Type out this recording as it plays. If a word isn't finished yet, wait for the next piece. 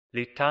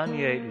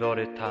Litaniae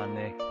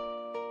Loretanae,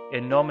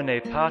 in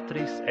nomine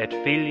Patris et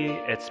Filii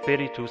et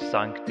Spiritus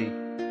Sancti,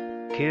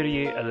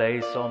 Kyrie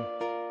eleison,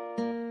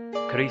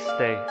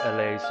 Christe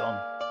eleison,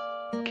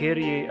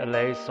 Kyrie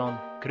eleison,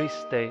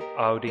 Christe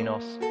audi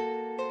nos,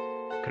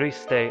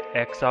 Christe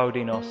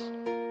exaudi nos,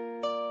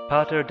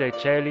 Pater de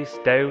Caelis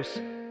Deus,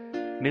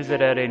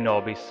 miserere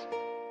nobis,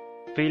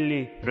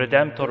 Filii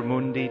Redemptor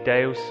mundi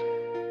Deus,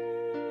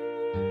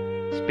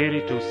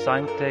 Spiritus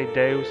Sancte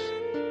Deus,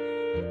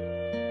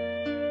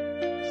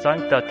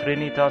 Sancta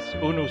Trinitas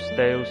unus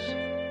Deus,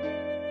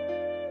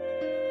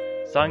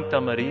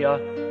 Sancta Maria,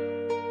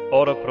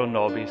 ora pro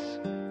nobis,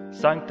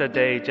 Sancta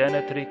Dei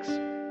Genetrix,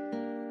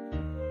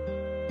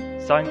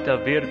 Sancta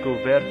Virgo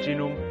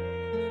Virginum,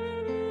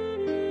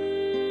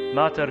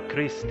 Mater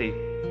Christi,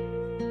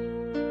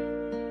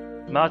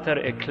 Mater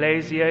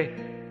Ecclesiae,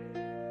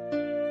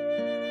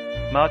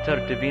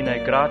 Mater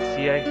Divinae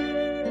Gratiae,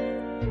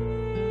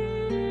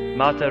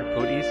 Mater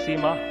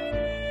Purissima,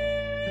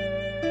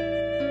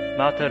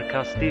 Mater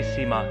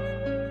Castissima,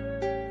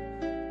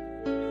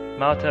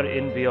 Mater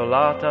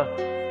Inviolata,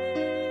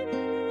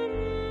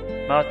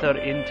 Mater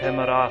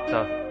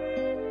Intemerata,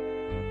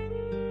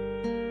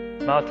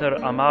 Mater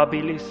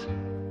Amabilis,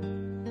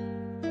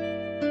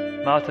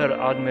 Mater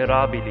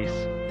Admirabilis,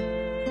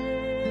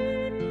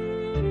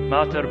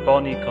 Mater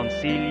Boni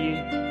Consilii,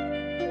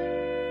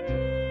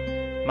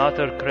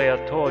 Mater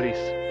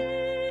Creatoris,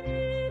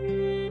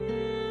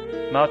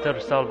 Mater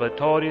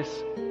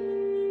Salvatoris,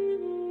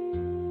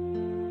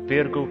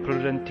 Virgo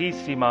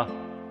Prudentissima,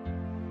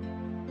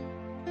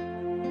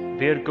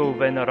 Virgo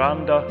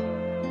Veneranda,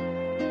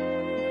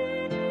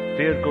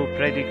 Virgo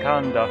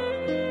Predicanda,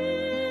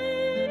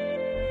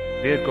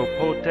 Virgo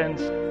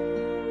Potens,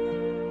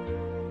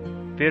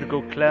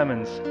 Virgo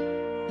Clemens,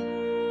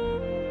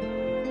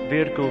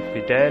 Virgo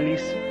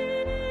Fidelis,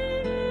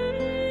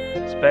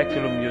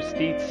 Speculum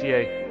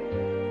Justitiae,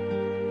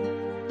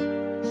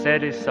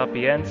 Sedis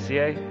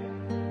Sapientiae,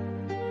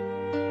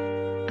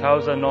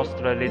 Causa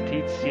Nostra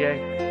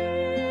Laetitiae,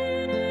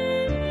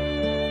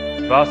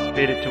 Vas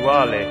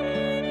Spirituale,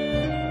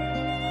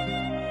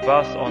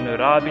 Vas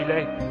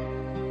Honorabile,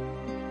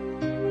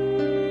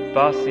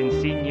 Vas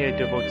Insigne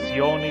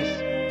Devotionis,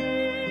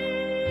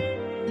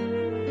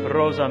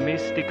 Rosa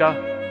Mystica,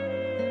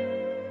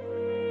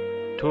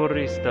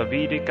 Turris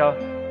Davidica,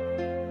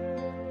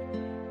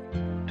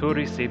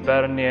 Turris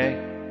Hiberniae,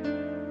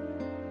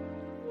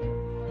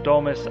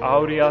 Domus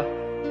Aurea,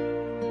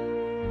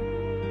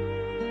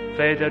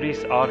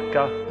 Federis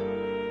Arca,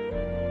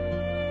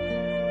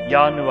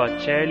 Janua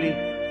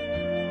Caeli,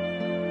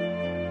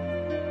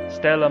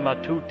 Stella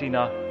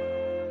Matutina,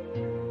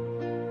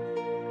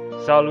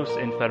 Salus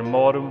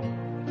Infirmorum,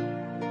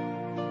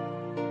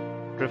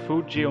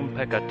 Refugium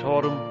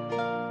Peccatorum,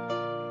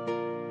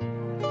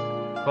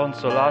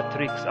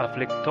 Consolatrix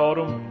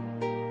Afflictorum,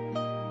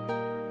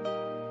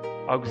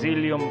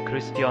 Auxilium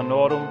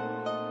Christianorum,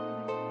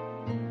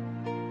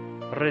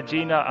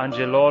 Regina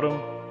Angelorum,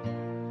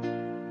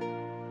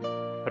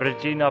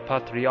 Regina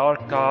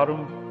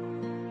Patriarcharum,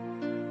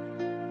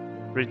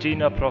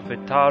 Regina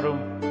Prophetarum,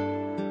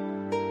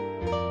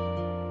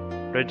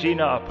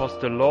 Regina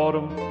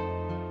Apostolorum,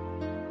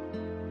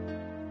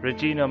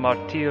 Regina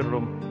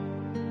Martyrum,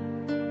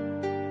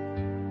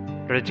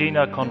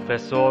 Regina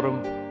Confessorum,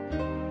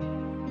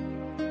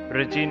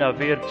 Regina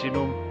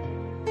Virginum,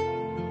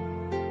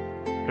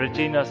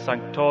 Regina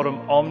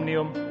Sanctorum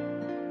Omnium,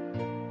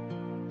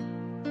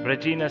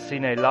 Regina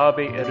sine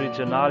labe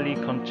originali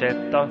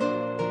concepta,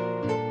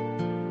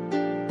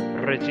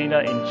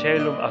 Regina in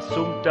celum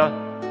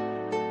assumpta,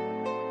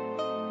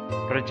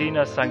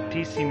 Regina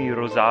Sanctissimi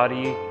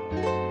Rosarii,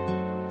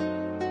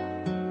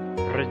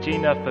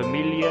 Regina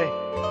Familiae,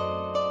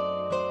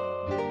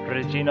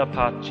 Regina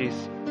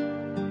Pacis,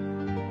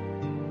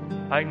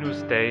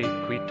 Agnus Dei,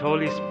 qui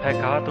tollis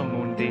peccatum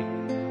mundi,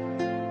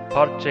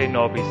 parce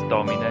nobis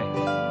Domine.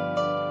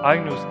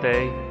 Agnus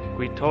Dei,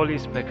 qui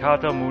tollis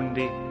peccata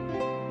mundi,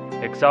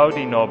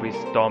 exaudi nobis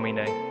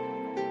Domine.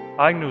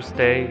 Agnus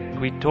Dei,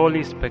 qui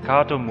tollis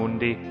peccatum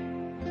mundi,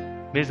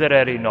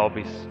 miserere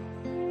nobis.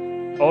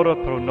 Ora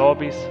pro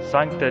nobis,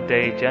 Sancta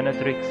Dei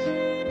Genetrix,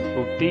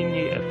 ut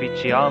digni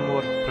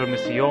efficiamur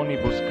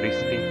promissionibus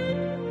Christi.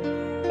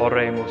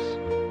 Oremus.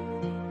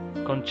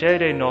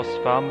 Concede nos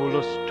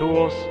famulus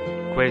tuos,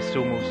 quae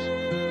sumus,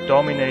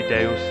 Domine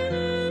Deus,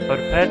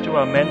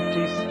 perpetua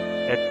mentis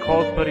et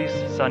corporis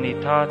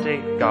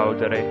sanitate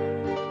gaudere,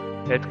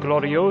 et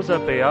gloriosa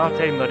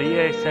Beatae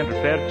Mariae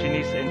semper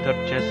Virginis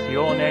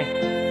intercessione,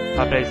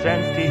 a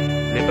presenti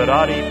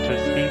liberari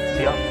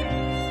justitia,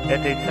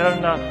 et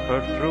eterna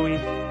perfrui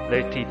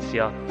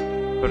laetitia,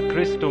 per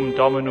Christum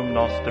Dominum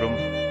nostrum.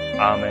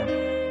 Amen.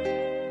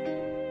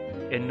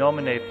 In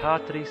nomine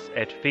Patris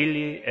et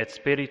Filii et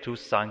Spiritus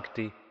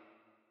Sancti.